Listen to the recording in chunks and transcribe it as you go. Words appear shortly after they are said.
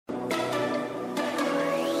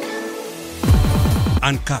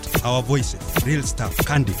Uncut, our voices, real stuff,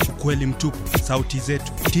 candid, ukweli mtupu, sauti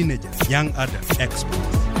zetu, teenagers, young adult,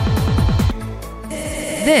 experts.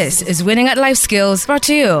 This is Winning at Life Skills, brought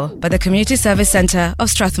to you by the Community Service Centre of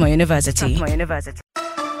Strathmore University.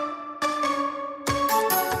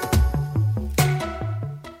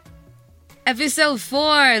 Episode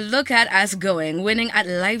 4, look at us going, winning at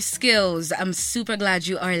life skills. I'm super glad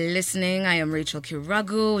you are listening. I am Rachel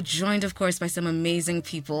Kiragu, joined of course by some amazing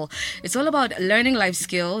people. It's all about learning life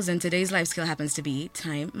skills, and today's life skill happens to be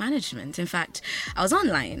time management. In fact, I was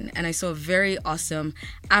online and I saw a very awesome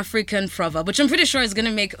African proverb, which I'm pretty sure is going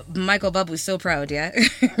to make Michael Babu so proud, yeah?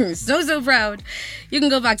 so proud. You can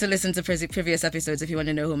go back to listen to previous episodes if you want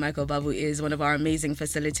to know who Michael Babu is, one of our amazing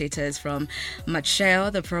facilitators from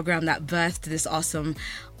Macheo, the program that birthed this awesome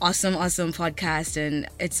podcast. And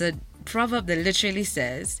it's a proverb that literally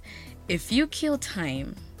says, if you kill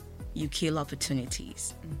time, you kill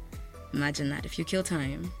opportunities. Imagine that. If you kill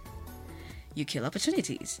time, you kill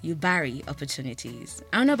opportunities. You bury opportunities.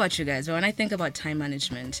 I don't know about you guys, but when I think about time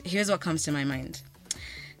management, here's what comes to my mind.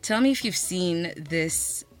 Tell me if you've seen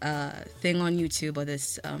this thing on YouTube, or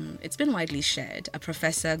this, it's been widely shared. A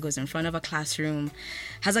professor goes in front of a classroom,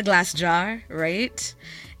 has a glass jar, right?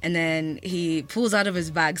 And then he pulls out of his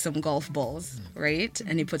bag some golf balls, right?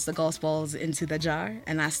 And he puts the golf balls into the jar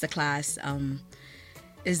and asks the class,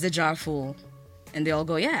 is the jar full? And they all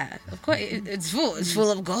go, yeah, of course, it's full. It's full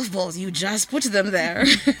of golf balls. You just put them there.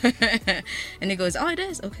 And he goes, oh, it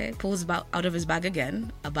is? Okay. Pulls out of his bag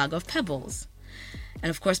again, a bag of pebbles. And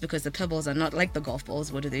of course, because the pebbles are not like the golf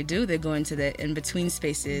balls, what do? They go into the in-between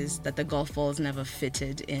spaces that the golf balls never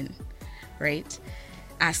fitted in, right?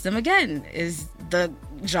 Ask them again, is the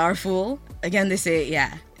jar full? Again, they say,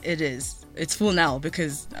 yeah, it is. It's full now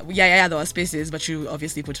because, yeah, there are spaces, but you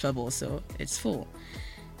obviously put pebbles, so it's full.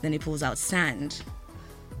 Then he pulls out sand.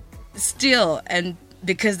 Still, and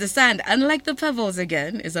because the sand, unlike the pebbles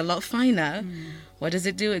again, is a lot finer, what does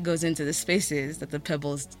it do? It goes into the spaces that the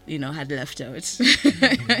pebbles, had left out.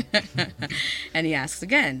 And he asks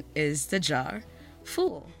again, is the jar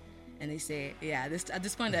full? And they say, yeah, at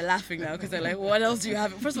this point they're laughing now because they're like, what else do you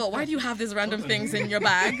have? First of all, why do you have these random things in your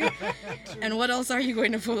bag? And what else are you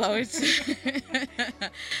going to pull out?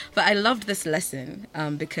 But I loved this lesson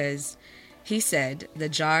because he said the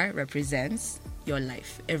jar represents your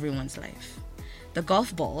life, everyone's life. The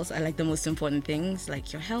golf balls are like the most important things,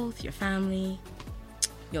 like your health, your family,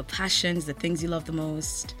 your passions, the things you love the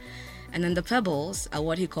most. And then the pebbles are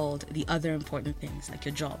what he called the other important things, like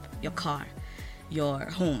your job, your car, your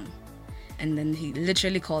home. And then he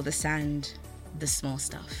literally called the sand the small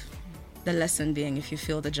stuff. The lesson being, if you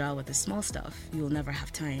fill the jar with the small stuff, you'll never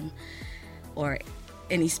have time or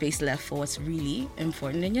any space left for what's really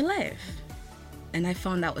important in your life. And I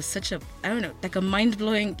found that was such like a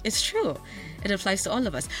mind-blowing, it's true. It applies to all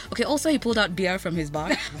of us. Okay, also he pulled out beer from his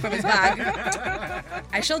bag.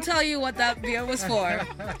 I shall tell you what that beer was for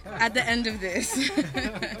at the end of this.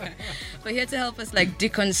 But here to help us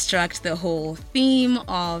deconstruct the whole theme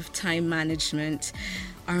of time management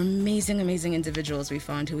are amazing individuals we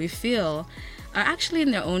found who we feel are actually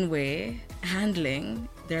in their own way handling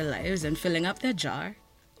their lives and filling up their jar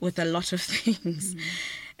with a lot of things.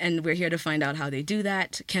 And we're here to find out how they do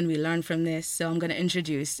that. Can we learn from this? So I'm going to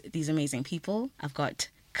introduce these amazing people. I've got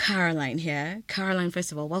Caroline here. Caroline,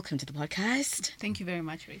 first of all, welcome to the podcast. Thank you very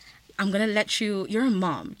much, Rach. I'm going to let you're a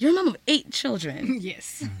mom. You're a mom of 8 children.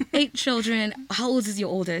 Yes. 8 children. How old is your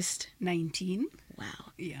oldest? 19. Wow.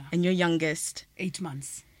 Yeah. And your youngest? 8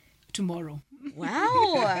 months. Tomorrow.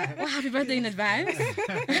 Wow. Well, happy birthday in advance.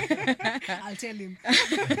 I'll tell him.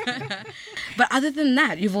 But other than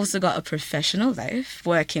that, you've also got a professional life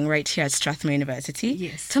working right here at Strathmore University.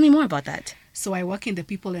 Yes. Tell me more about that. So I work in the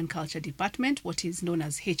People and Culture Department, what is known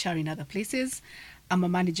as HR in other places. I'm a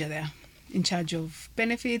manager there, in charge of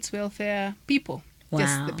benefits, welfare, people. Wow.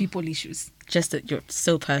 Just the people issues. Just that you're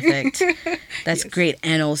so perfect. That's Yes. great.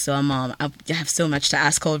 And also a mom. I have so much to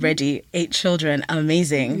ask already. 8 children.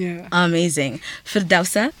 Amazing. Yeah. Amazing.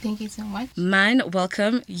 Firdausa, Thank you so much. man,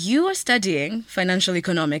 welcome. You are studying financial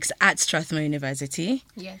economics at Strathmore University.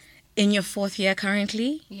 Yes. In your 4th year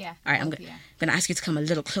currently? Yeah. All right, I'm going to ask you to come a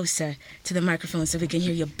little closer to the microphone so we can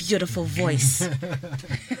hear your beautiful voice.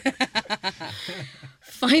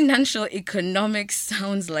 Financial economics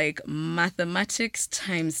sounds like mathematics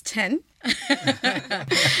times 10.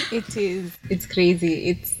 It is. It's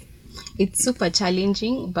crazy. It's super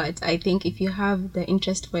challenging, but I think if you have the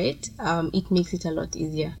interest for it, it makes it a lot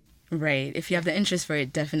easier. Right. If you have the interest for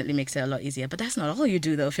it, definitely makes it a lot easier. But that's not all you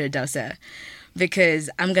do, though, Firdausa. Because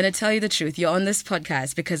I'm going to tell you the truth. You're on this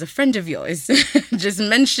podcast because a friend of yours just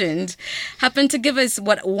happened to give us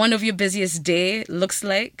what one of your busiest day looks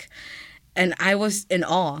like. And I was in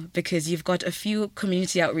awe because you've got a few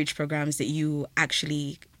community outreach programs that you're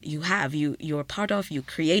part of, you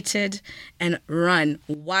created and run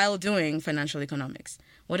while doing financial economics.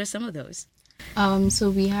 What are some of those? So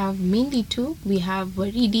we have mainly two. We have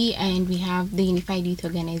Waridi and we have the Unified Youth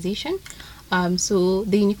Organization. So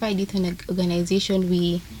the Unified Youth Organization,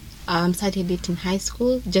 we started it in high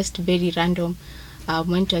school, just very random.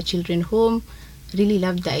 Went to a children's home, really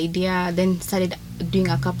loved the idea, then started doing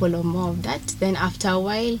a couple or more of that. Then after a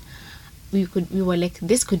while, we were like,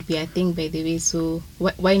 this could be a thing, by the way, so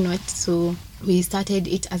why not? So we started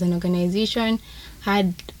it as an organization,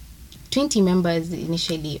 had 20 members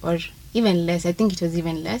initially, or even less. I think it was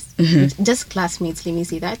even less. Just classmates, let me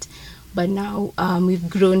say that. But now we've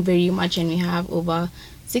grown very much and we have over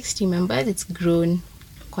 60 members. It's grown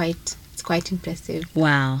it's quite impressive.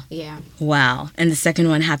 Wow. Yeah. Wow. And the second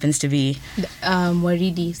one happens to be?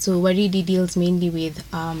 Waridi. So Waridi deals mainly with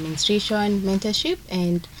menstruation, mentorship,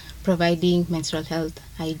 and providing menstrual health,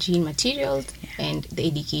 hygiene materials, and the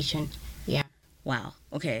education. Yeah. Wow.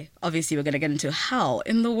 Okay. Obviously, we're going to get into how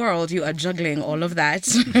in the world you are juggling all of that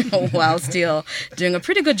while still doing a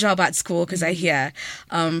pretty good job at school, because I hear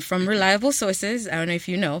from reliable sources, I don't know if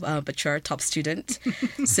you know, but you're a top student.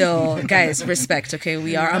 So, guys, respect, okay?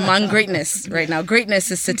 We are among greatness right now.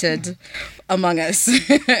 Greatness is seated among us.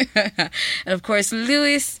 And, of course,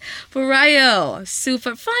 Luis Purayo.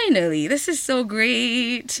 Super. Finally. This is so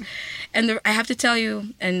great. And I have to tell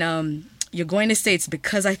you, and you're going to say it's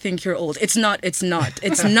because I think you're old. It's not. I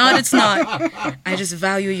just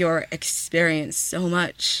value your experience so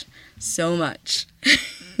much. So much.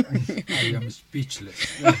 I am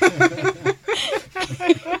speechless.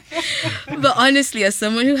 But honestly, as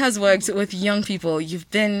someone who has worked with young people, you've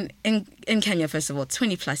been in Kenya, first of all,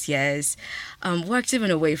 20 plus years, worked even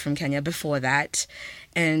away from Kenya before that.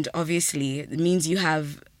 And obviously, it means you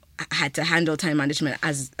have had to handle time management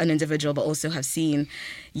as an individual, but also have seen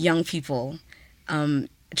young people you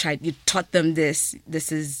taught them this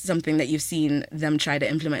is something that you've seen them try to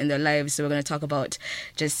implement in their lives. So we're going to talk about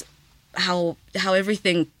just how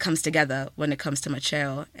everything comes together when it comes to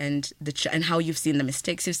Macheo and how you've seen the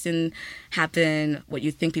mistakes you've seen happen, what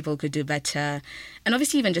you think people could do better, and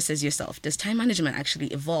obviously even just as yourself, does time management actually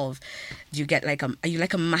evolve? Do you get are you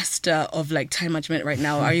like a master of like time management right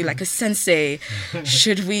now? Are you like a sensei?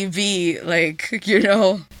 Should we be like,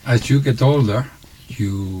 As you get older,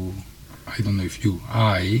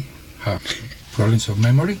 I have problems of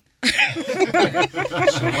memory.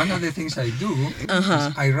 So one of the things I do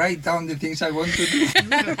is I write down the things I want to do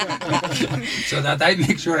so that I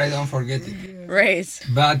make sure I don't forget it. Right.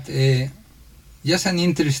 But just an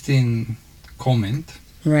interesting comment.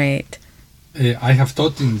 Right. I have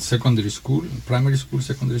taught in secondary school, primary school,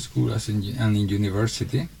 secondary school, and in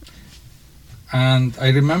university. And I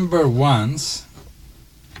remember once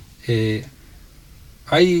I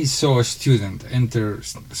saw a student enter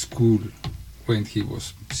school when he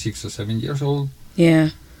was 6 or 7 years old.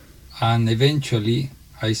 Yeah. And eventually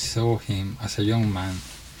I saw him as a young man,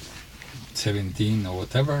 17 or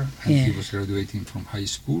whatever, and he was graduating from high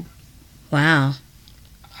school. Wow.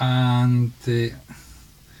 And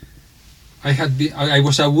I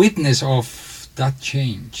was a witness of that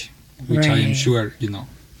change, which I am sure,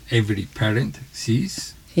 every parent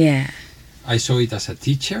sees. Yeah. I saw it as a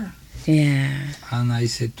teacher. Yeah. And I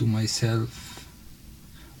said to myself,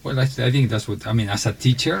 well, I think that's what, as a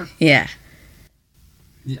teacher. Yeah.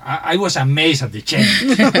 I was amazed at the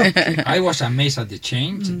change. I was amazed at the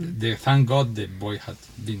change. Thank God the boy had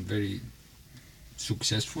been very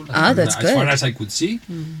successful as far as I could see.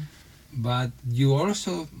 But you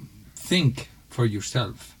also think for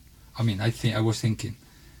yourself. I was thinking,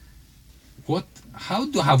 how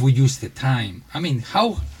have we used the time?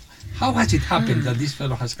 How has it happened that this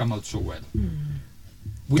fellow has come out so well?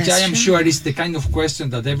 Which I am sure is the kind of question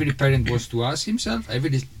that every parent wants to ask himself,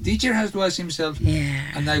 every teacher has to ask himself,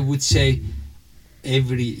 and I would say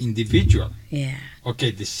every individual. Yeah.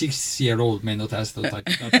 Okay, the 6-year-old may not ask that type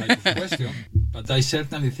of question, but I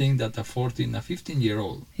certainly think that a 14, a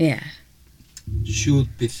 15-year-old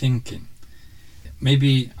should be thinking,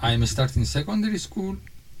 maybe I'm starting secondary school,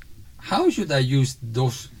 how should I use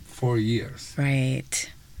those 4 years? Right.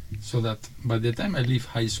 So that by the time I leave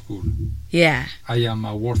high school, I am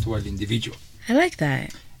a worthwhile individual. I like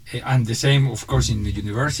that. And the same, of course, in the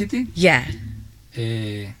university. Yeah.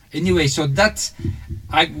 Anyway, so that's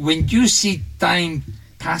when you see time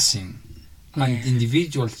passing, and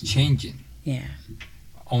individuals changing. Yeah.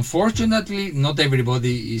 Unfortunately, not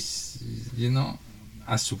everybody is,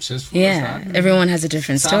 as successful as that. Everyone has a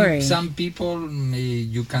different story. Some people,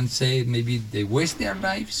 you can say, maybe they waste their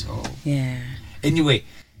lives. Or anyway,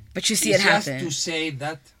 but you see it happen. Just to say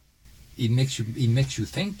that it makes you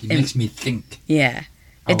think. It makes me think. Yeah,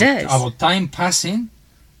 it does. About time passing,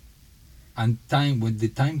 and when the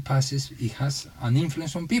time passes, it has an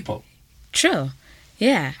influence on people. True.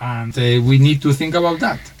 Yeah. And we need to think about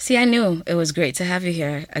that. See, I knew it was great to have you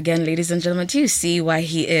here. Again, ladies and gentlemen, do you see why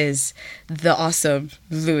he is the awesome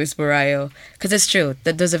Luis Barayo? Because it's true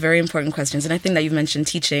that those are very important questions. And I think that you've mentioned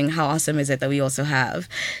teaching. How awesome is it that we also have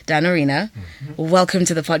Dan Arena? Welcome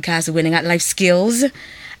to the podcast, Winning at Life Skills,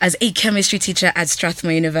 as a chemistry teacher at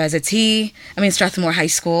Strathmore High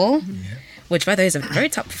School, which, by the way, is a very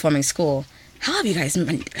top performing school. How have you guys,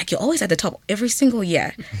 you're always at the top every single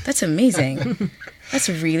year. That's amazing. That's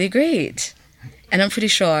really great. And I'm pretty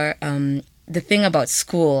sure the thing about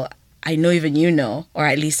school, I know even you know, or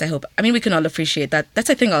at least I hope, we can all appreciate that.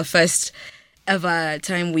 That's, I think, our first ever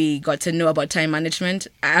time we got to know about time management,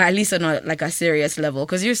 at least on a serious level,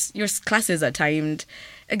 because your classes are timed,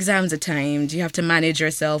 exams are timed, you have to manage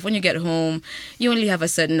yourself. When you get home, you only have a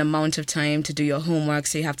certain amount of time to do your homework,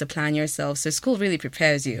 so you have to plan yourself. So school really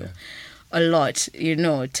prepares you a lot,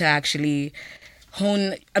 to actually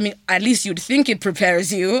hone, at least you'd think it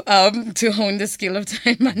prepares you to hone the skill of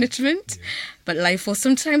time management. Yeah. But life will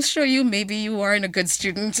sometimes show you maybe you aren't a good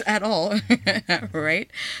student at all, right?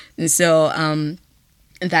 And so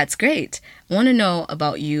that's great. I want to know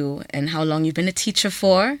about you and how long you've been a teacher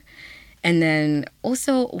for. And then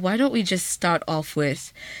also, why don't we just start off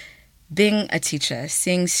with being a teacher,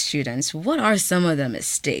 seeing students, what are some of the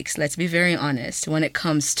mistakes, let's be very honest, when it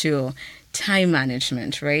comes to time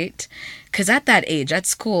management, right? Because at that age, at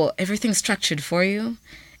school, everything's structured for you.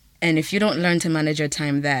 And if you don't learn to manage your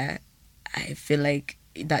time there, I feel like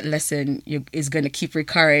that lesson is going to keep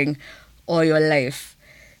recurring all your life.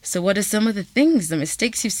 So what are some of the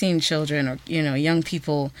mistakes you've seen children or, young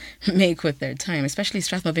people make with their time, especially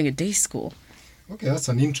Strathmore being a day school? Okay, that's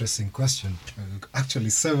an interesting question. Actually,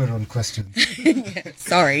 several questions.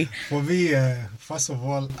 Sorry. For me, first of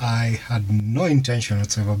all, I had no intention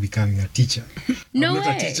whatsoever of becoming a teacher. No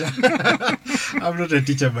way. I'm not a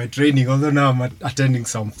teacher by training, although now I'm attending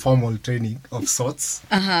some formal training of sorts.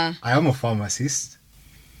 I am a pharmacist.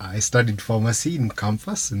 I studied pharmacy in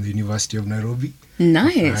campus in the University of Nairobi.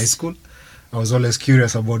 Nice. High school. I was always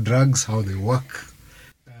curious about drugs, how they work.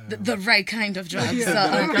 The right kind of drugs. The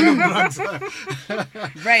right kind of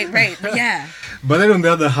drugs. Right, yeah. But then on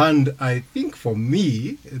the other hand, I think for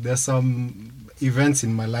me, there's some events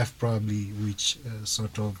in my life probably which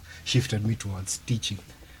sort of shifted me towards teaching.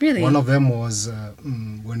 Really? One of them was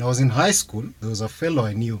when I was in high school, there was a fellow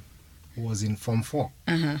I knew who was in Form 4.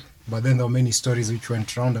 But then there were many stories which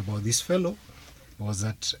went around about this fellow. Was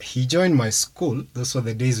that he joined my school. Those were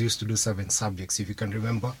the days we used to do 7 subjects, if you can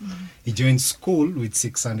remember. He joined school with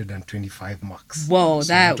 625 marks. Whoa,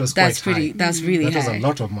 so that's really high. That was a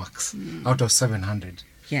lot of marks out of 700.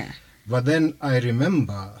 Yeah. But then I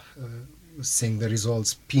remember seeing the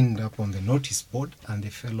results pinned up on the notice board, and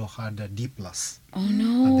the fellow had a D+. Oh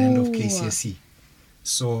no! At the end of KCSE.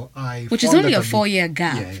 So which is only a 4-year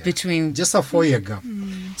gap between. Just a 4-year gap.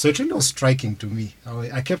 So it really was striking to me.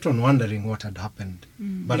 I kept on wondering what had happened.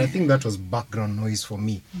 But I think that was background noise for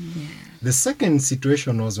me. The second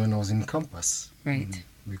situation was when I was in campus. Right.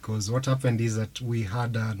 Because what happened is that we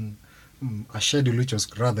had a schedule which was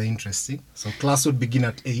rather interesting. So class would begin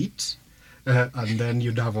at 8. And then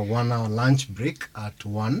you'd have a 1-hour lunch break at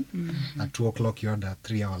 1. At 2 o'clock you had a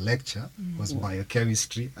 3-hour lecture. It was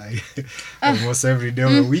biochemistry. Almost every day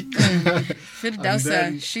of the week.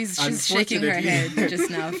 Firdausa, she's shaking her head just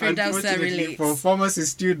now. Firdausa relates. For pharmacy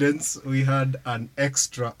students, we had an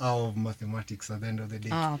extra hour of mathematics at the end of the day.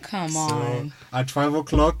 Oh, come on. So at 5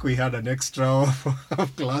 o'clock we had an extra hour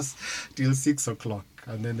of class till 6 o'clock.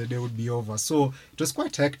 And then the day would be over. So it was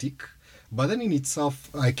quite hectic. But then in itself,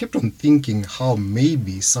 I kept on thinking how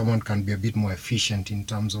maybe someone can be a bit more efficient in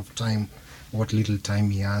terms of time, what little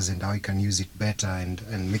time he has and how he can use it better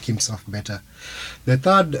and make himself better. The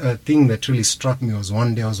third thing that really struck me was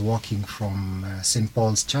one day I was walking from St.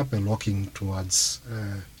 Paul's Chapel, walking towards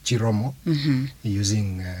Chiromo,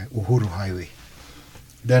 using Uhuru Highway.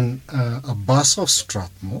 Then a bus of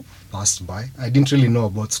Strathmore passed by. I didn't really know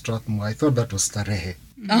about Strathmore. I thought that was Starehe.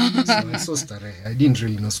 So I saw Starehe. I didn't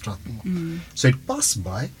really know Strathmore. So it passed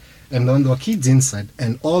by, and then there were kids inside,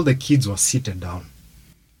 and all the kids were seated down.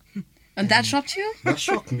 And that shocked you? That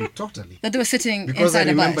shocked me totally. That they were sitting Because inside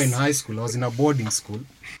I a bus. remember in high school, I was in a boarding school.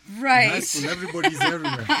 Right. In high school, everybody's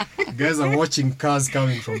everywhere. Guys are watching cars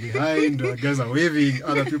coming from behind, or guys are waving,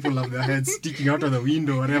 other people have their heads sticking out of the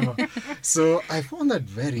window, whatever. So I found that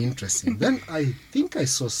very interesting. Then I think I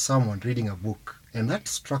saw someone reading a book. And that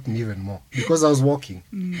struck me even more because I was walking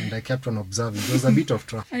and I kept on observing. There was a bit of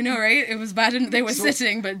traffic. I know, right? It was bad and they were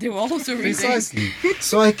sitting, but they were also reading. Precisely.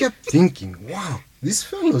 So I kept thinking, wow, these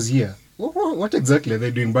fellows here, what exactly are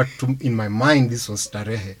they doing? But in my mind, this was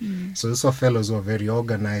Starehe. So these were fellows who were very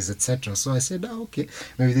organized, etc. So I said, okay,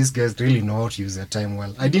 maybe these guys really know how to use their time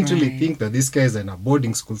well. I didn't really think that these guys are in a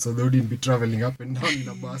boarding school, so they wouldn't be traveling up and down in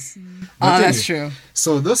a bus. But That's true.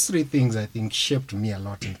 So those three things, I think, shaped me a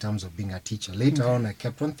lot in terms of being a teacher. Later on, I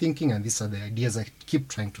kept on thinking, and these are the ideas I keep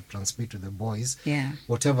trying to transmit to the boys. Yeah.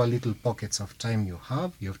 Whatever little pockets of time you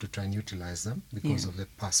have to try and utilize them because of the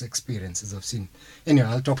past experiences I've seen. Anyway,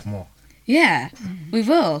 I'll talk more. Yeah, we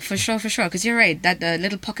will, for sure. Because you're right, that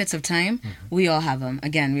little pockets of time, we all have them.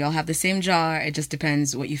 Again, we all have the same jar. It just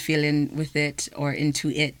depends what you feel in with it or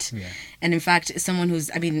into it. Yeah. And in fact,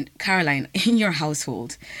 Caroline, in your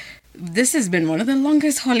household, this has been one of the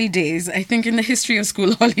longest holidays, I think, in the history of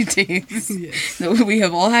school holidays that we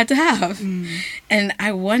have all had to have. And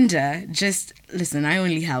I wonder, listen, I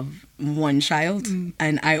only have one child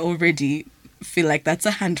and I already feel like that's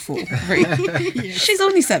a handful, right? She's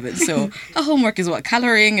only 7, so her homework is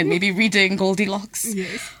coloring and maybe reading Goldilocks.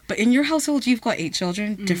 Yes. But in your household, you've got 8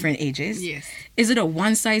 children, different ages. Yes. Is it a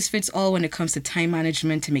one-size-fits-all when it comes to time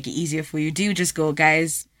management to make it easier for you? Do you just go,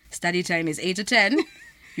 guys, study time is 8 to 10,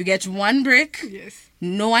 you get 1 break, Yes.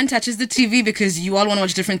 no one touches the TV because you all want to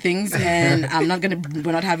watch different things and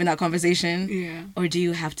we're not having that conversation? Yeah. Or do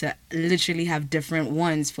you have to literally have different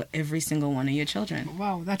ones for every single one of your children?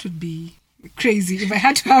 Wow, that would be crazy. If I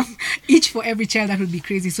had to have each for every child, that would be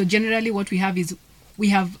crazy. So generally what we have is we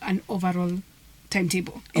have an overall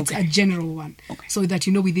timetable. It's a general one. Okay. So that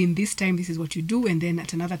within this time this is what you do, and then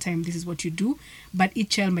at another time this is what you do. But each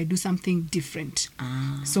child might do something different.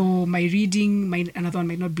 So my reading, another one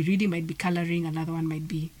might not be reading, might be coloring, another one might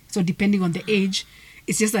be. So depending on the age,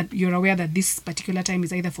 it's just that you're aware that this particular time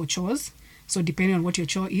is either for chores. So depending on what your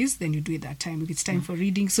chore is, then you do it that time. If it's time for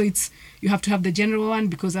reading, so you have to have the general one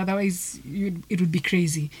because otherwise it would be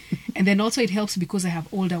crazy. And then also it helps because I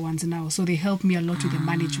have older ones now, so they help me a lot with the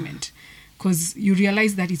management. Because you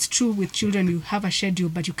realize that it's true with children, you have a schedule,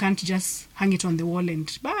 but you can't just hang it on the wall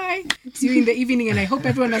and bye, see you in the evening, and I hope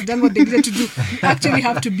everyone has done what they needed to do. You actually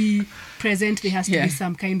have to be present. There has to be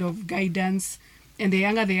some kind of guidance. And the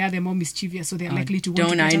younger they are, the more mischievous, so they're likely to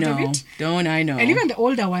want to get out of it. Don't I know? And even the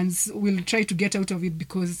older ones will try to get out of it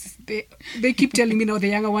because they keep telling me now the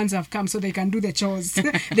younger ones have come so they can do the chores.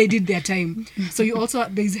 They did their time. So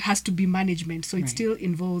there has to be management. So it still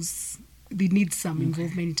involves, they need some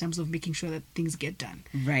involvement in terms of making sure that things get done.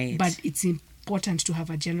 Right. But it's important to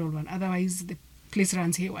have a general one. Otherwise, the place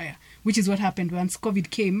runs haywire, which is what happened once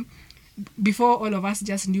COVID came. Before all of us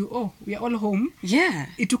just knew, we are all home. Yeah.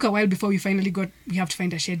 It took a while before we finally we have to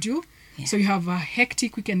find a schedule. Yeah. So you have a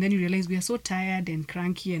hectic week and then you realize we are so tired and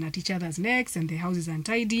cranky and at each other's necks and the house is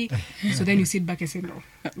untidy. So then you sit back and say, no,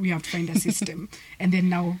 we have to find a system. And then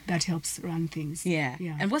now that helps run things. Yeah.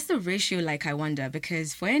 And what's the ratio like, I wonder?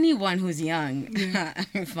 Because for anyone who's young,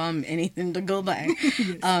 from anything to go by,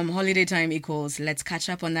 holiday time equals let's catch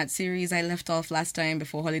up on that series I left off last time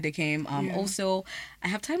before holiday came. Also, I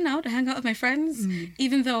have time now to hang out with my friends,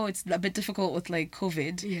 even though it's a bit difficult with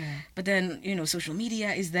COVID. Yeah. But then, social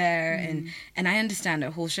media is there. And I understand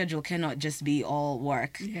a whole schedule cannot just be all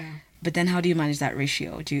work. Yeah. But then how do you manage that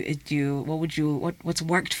ratio? What's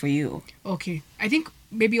worked for you? Okay. I think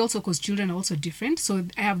maybe also because children are also different. So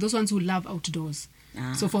I have those ones who love outdoors.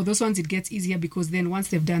 So for those ones, it gets easier because then once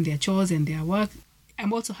they've done their chores and their work,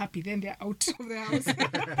 I'm also happy. Then they're out of the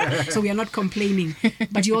house. So we are not complaining.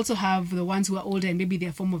 But you also have the ones who are older and maybe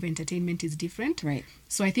their form of entertainment is different. Right.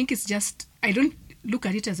 So I think it's just, I don't look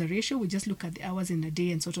at it as a ratio. We just look at the hours in a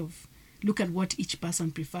day and sort of look at what each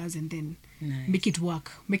person prefers and then make it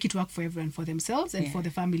work for everyone, for themselves and for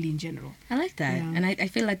the family in general. I like that. And I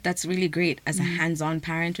feel like that's really great as a hands-on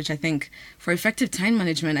parent, which I think for effective time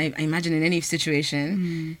management, I imagine in any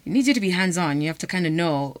situation, it needs you to be hands-on. You have to kind of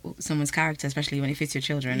know someone's character, especially when it fits your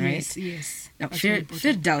children, right? Yes. Now,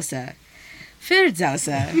 Firdausa,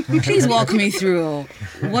 please walk me through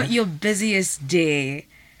what your busiest day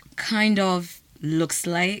kind of looks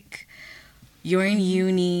like. You're in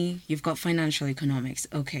uni, you've got financial economics,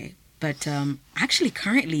 okay. But actually,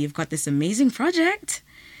 currently, you've got this amazing project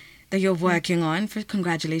that you're working on.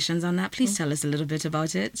 Congratulations on that. Please tell us a little bit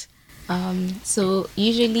about it. So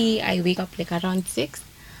usually I wake up around 6.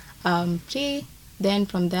 pray. Then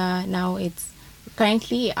from there, now it's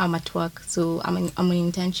currently I'm at work, so I'm an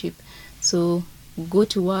internship. So go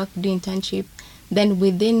to work, do internship. Then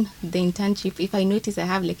within the internship, if I notice I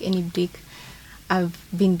have like any break, I've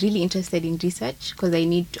been really interested in research because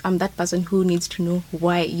I'm that person who needs to know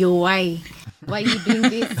why are you doing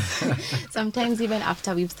this? Sometimes even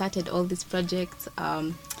after we've started all these projects,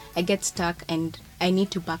 I get stuck and I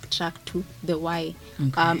need to backtrack to the why.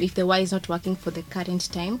 Okay. If the why is not working for the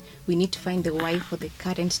current time, we need to find the why for the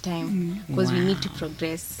current time because we need to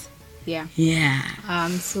progress. Yeah.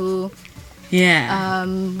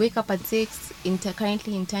 Wake up at 6,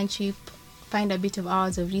 currently internship, find a bit of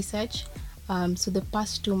hours of research. So the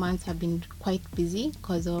past 2 months have been quite busy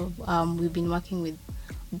because of we've been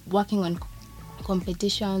working on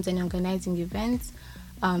competitions and organizing events.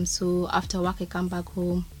 So after work I come back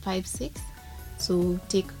home 5-6, so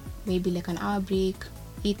take maybe like an hour break,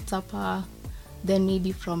 eat supper, then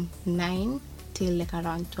maybe from 9 till like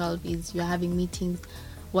around 12 is you're having meetings.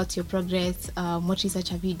 What's your progress? What research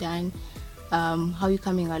have you done? How are you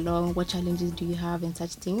coming along? What challenges do you have and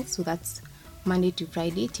such things? So that's Monday to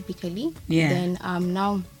Friday typically. Then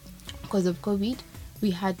now because of COVID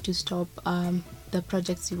we had to stop the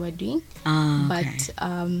projects we were doing, but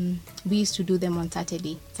we used to do them on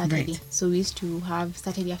Saturday. Right. So we used to have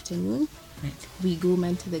Saturday afternoon. Right. We go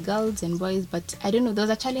mentor the girls and boys, but I don't know, there was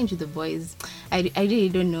a challenge with the boys. I really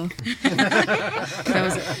don't know. That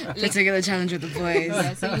was a particular challenge with the boys.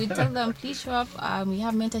 Yeah, so you tell them, please show up. We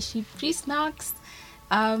have mentorship, free snacks,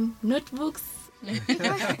 notebooks,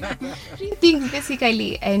 free things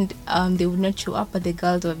basically, and they would not show up, but the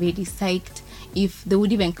girls were very psyched. If they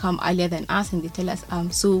would even come earlier than us and they tell us,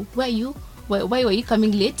 so where are you? Why were you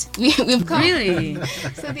coming late? We've come. Really?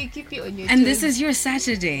 So they keep you on your And toes. this is your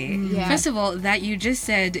Saturday. Yeah. First of all, that you just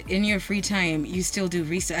said in your free time, you still do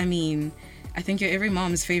research. I mean, I think you're every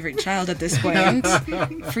mom's favorite child at this point.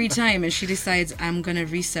 Free time, and she decides, I'm going to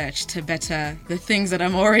research to better the things that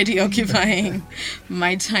I'm already occupying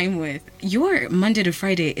my time with. Your Monday to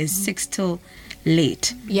Friday is 6 till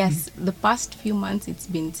late. Yes, the past few months it's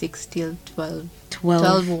been 6 till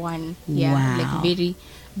 12-1. Yeah, wow. Like very,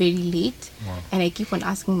 very late. Wow. And I keep on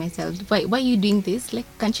asking myself, why are you doing this? Like,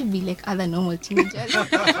 can't you be like other normal teenagers?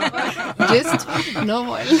 Just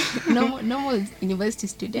normal university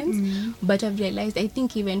students. But I've realized, I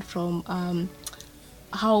think even from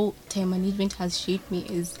how time management has shaped me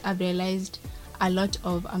is I've realized a lot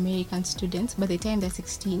of American students, by the time they're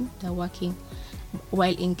 16, they're working.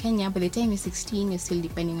 While in Kenya, by the time you're 16, you're still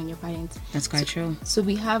depending on your parents. That's quite true. So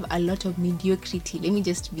we have a lot of mediocrity. Let me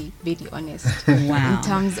just be very honest. Wow. In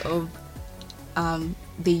terms of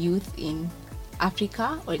the youth in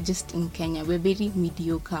Africa or just in Kenya, we're very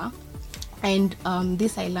mediocre. And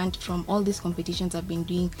this I learned from all these competitions I've been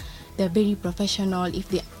doing. They're very professional. If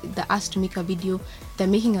they're asked to make a video, they're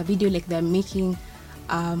making a video like they're making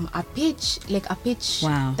a pitch.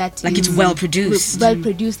 Wow. That like it's well produced. They're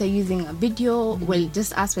using a video. Well,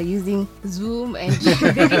 just as we're using Zoom and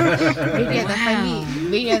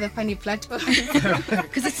very other funny platforms.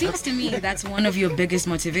 Because it seems to me that's one of your biggest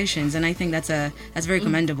motivations, and I think that's very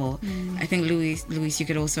commendable. I think Luis, you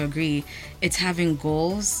could also agree. It's having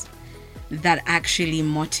goals that actually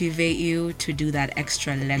motivate you to do that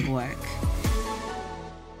extra legwork.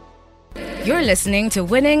 You're listening to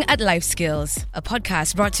Winning at Life Skills, a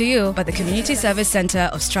podcast brought to you by the Community Service Centre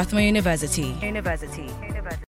of Strathmore University.